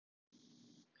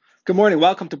Good morning.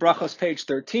 Welcome to Brachos, page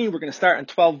 13. We're going to start on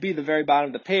 12b, the very bottom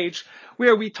of the page,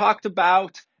 where we talked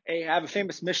about have a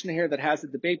famous Mishnah here that has a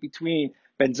debate between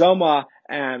Ben Zoma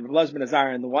and Rav Elazar ben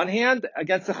Azariah on the one hand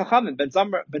against the Chachamim. Ben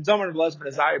Zoma and Rav Elazar ben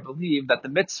Azariah believe that the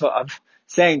mitzvah of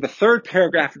saying the third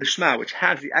paragraph of the Shema, which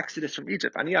has the exodus from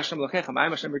Egypt, Ani Hashem Elokecha, I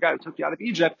am Hashem your God who took you out of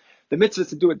Egypt, the mitzvah is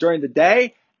to do it during the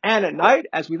day and at night,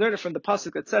 as we learned it from the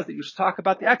pasuk that says that you should talk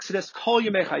about the Exodus, Kol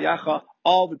Yemei Chayacha,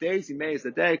 all the days, Yemei is the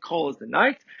day, Kol is the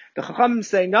night. The Chachamim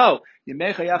say no.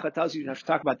 Yemei Chayacha tells you have to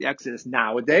talk about the Exodus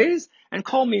nowadays, and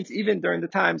Kol means even during the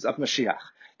times of Mashiach.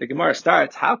 The Gemara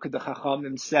starts, how could the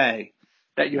Chachamim say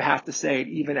that you have to say it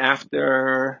even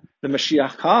after the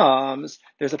Mashiach comes?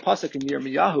 There's a pasuk in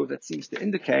Yirmiyahu that seems to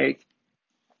indicate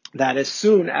that as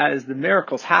soon as the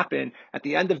miracles happen at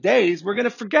the end of days, we're going to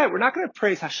forget. We're not going to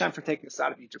praise Hashem for taking us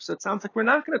out of Egypt. So it sounds like we're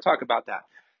not going to talk about that.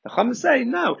 The Chachamim say,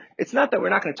 no, it's not that we're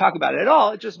not going to talk about it at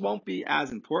all. It just won't be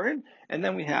as important. And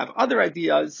then we have other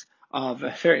ideas of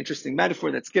a very interesting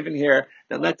metaphor that's given here,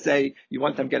 that let's say you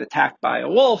want them to get attacked by a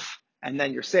wolf, and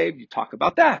then you're saved, you talk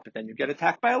about that. But then you get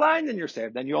attacked by a lion, then you're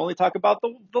saved. Then you only talk about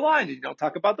the lion, and you don't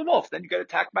talk about the wolf. Then you get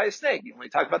attacked by a snake, you only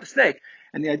talk about the snake.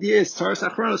 And the idea is Taras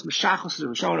Achronos, Meshachos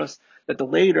Rishonos, that the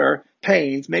later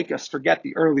pains make us forget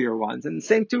the earlier ones. And the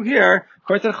same too here,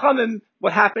 according to Chachamim,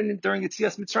 what happened during the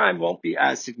Tzias Mitzrayim won't be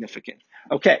as significant.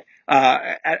 Okay,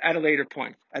 at a later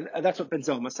point. And that's what Ben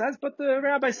Zoma says, but the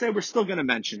rabbis say we're still going to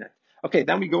mention it. Okay,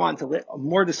 then we go on to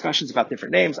more discussions about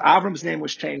different names. Avram's name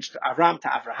was changed to Avram to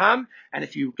Avraham, and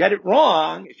if you get it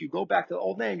wrong, if you go back to the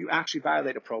old name, you actually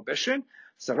violate a prohibition.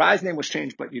 Sarai's name was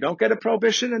changed, but you don't get a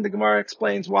prohibition, and the Gemara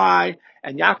explains why.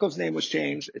 And Yaakov's name was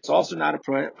changed. It's also not a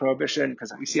prohibition,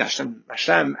 because we see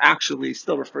Hashem actually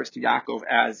still refers to Yaakov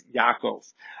as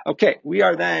Yaakov. Okay, we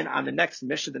are then on the next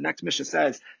Mishnah. The next Mishnah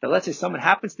says that let's say someone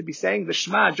happens to be saying the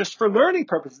Shema just for learning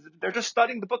purposes. They're just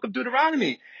studying the book of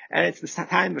Deuteronomy, and it's the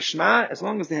time of Shema. As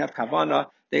long as they have Kavanah,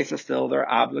 they fulfill their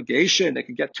obligation. They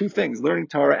can get two things, learning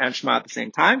Torah and Shema at the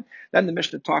same time. Then the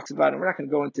Mishnah talks about, and we're not going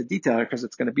to go into detail here because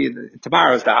it's going to be in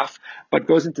tomorrow's daf, but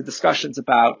goes into discussions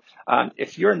about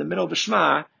if you're in the middle of the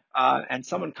Shema and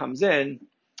someone comes in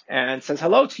and says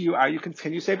hello to you,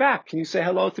 can you say back? Can you say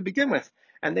hello to begin with?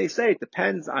 And they say it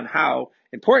depends on how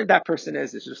important that person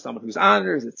is. Is it just someone who's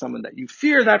honored? Is it someone that you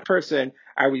fear that person?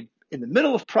 Are we in the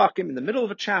middle of prakim, in the middle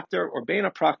of a chapter, or bein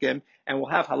prakim? And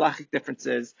we'll have halachic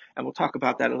differences, and we'll talk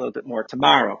about that a little bit more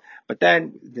tomorrow. But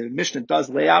then the Mishnah does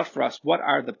lay out for us what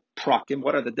are the prakim,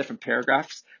 what are the different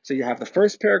paragraphs. So you have the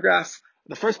first paragraph,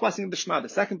 the first blessing of the Shema, the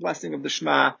second blessing of the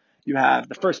Shema. You have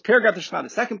the first paragraph of the Shema, the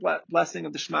second blessing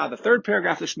of the Shema, the third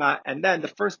paragraph of the Shema, and then the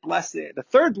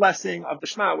third blessing of the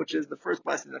Shema, which is the first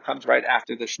blessing that comes right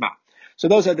after the Shema. So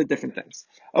those are the different things.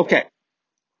 Okay.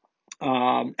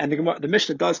 And the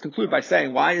Mishnah does conclude by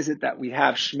saying, why is it that we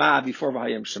have Shema before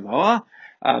V'hayim Shemoah?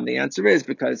 The answer is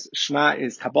because Shema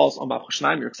is Kabbal's Omach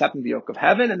Shnaim, you're accepting the yoke of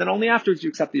heaven, and then only afterwards you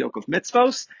accept the yoke of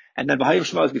mitzvos. And then V'hayim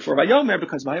Shemoah is before Vayomer,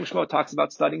 because V'hayim Shemoah talks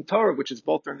about studying Torah, which is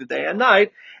both during the day and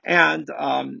night, and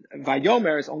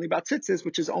Vayomer is only about tzitzis,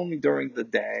 which is only during the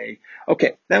day.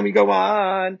 Okay, then we go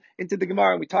on into the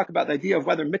Gemara, and we talk about the idea of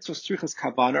whether mitzvos tzrichas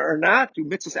kavana or not. Do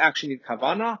mitzvos actually need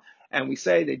kavana? And we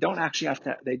say they don't actually have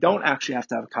to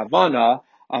have kavana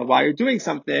while you're doing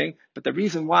something, but the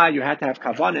reason why you had to have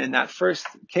kavana in that first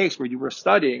case where you were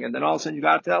studying and then all of a sudden you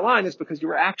got to that line is because you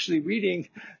were actually reading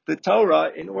the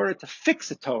Torah in order to fix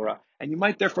the Torah. And you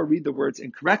might therefore read the words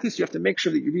incorrectly, so you have to make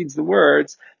sure that you read the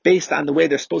words based on the way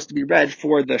they're supposed to be read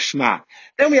for the Shema.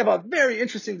 Then we have a very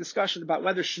interesting discussion about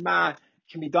whether Shema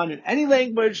can be done in any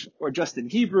language or just in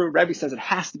Hebrew. Rebbe says it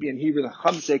has to be in Hebrew. The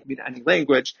Chachamim say it can be in any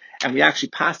language, and we actually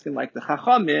passed in like the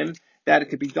Chachamim that it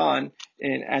could be done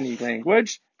in any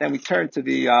language. Then we turn to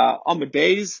the Amud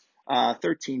Beis,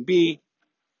 13b,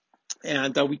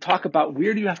 and we talk about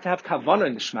where do you have to have kavanah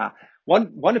in the Shema.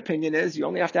 One opinion is you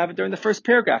only have to have it during the first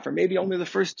paragraph, or maybe only the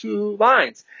first two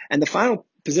lines. And the final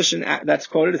position that's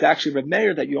quoted is actually Reb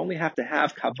Meir, that you only have to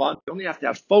have kavanah, you only have to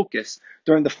have focus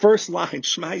during the first line,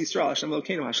 Shema Yisrael, Hashem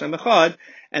Elokeinu, Hashem Echad,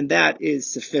 and that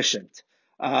is sufficient.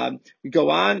 We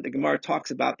go on, the Gemara talks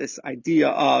about this idea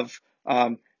of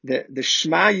the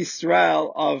Shema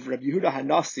Yisrael of Rabbi Yehuda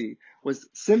Hanasi was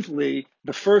simply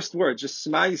the first word, just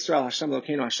Shema Yisrael, Hashem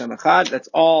Elokeinu, Hashem Echad. That's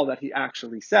all that he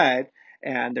actually said.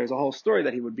 And there's a whole story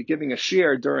that he would be giving a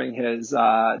shir during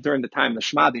the time of the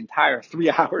Shema, the entire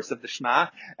 3 hours of the Shema.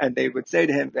 And they would say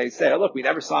to him, they say, oh, look, we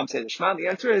never saw him say the Shema. And the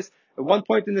answer is, at one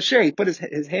point in the shir, he put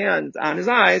his hands on his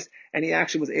eyes, and he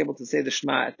actually was able to say the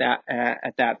Shema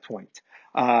at that point.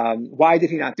 Why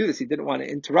did he not do this? He didn't want to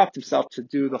interrupt himself to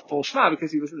do the full Shema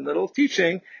because he was in the middle of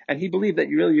teaching, and he believed that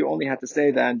you only had to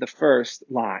say then the first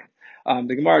line.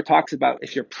 The Gemara talks about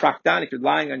if you're prakdan, if you're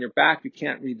lying on your back, you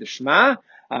can't read the Shema.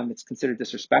 It's considered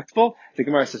disrespectful. The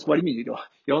Gemara says, what do you mean?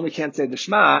 You only can't say the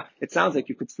Shema. It sounds like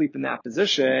you could sleep in that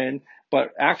position,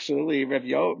 but actually, Rabbi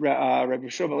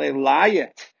Shua ben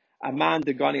Layit, Aman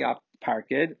Degani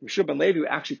Parkid, Rabbi ben Levi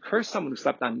actually cursed someone who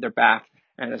slept on their back.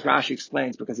 And as Rashi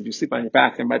explains, because if you sleep on your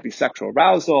back, there might be sexual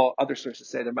arousal. Other sources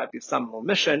say there might be some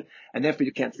omission, and therefore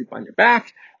you can't sleep on your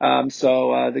back.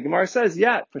 So the Gemara says,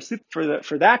 yeah,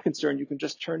 for that concern, you can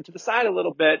just turn to the side a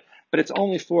little bit, but it's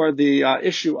only for the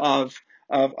issue of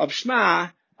Shema.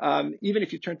 Even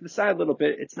if you turn to the side a little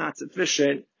bit, it's not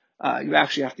sufficient. You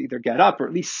actually have to either get up or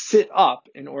at least sit up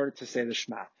in order to say the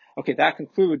Shema. Okay, that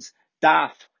concludes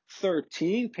Daf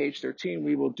 13, page 13.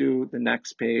 We will do the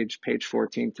next page, page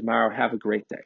 14 tomorrow. Have a great day.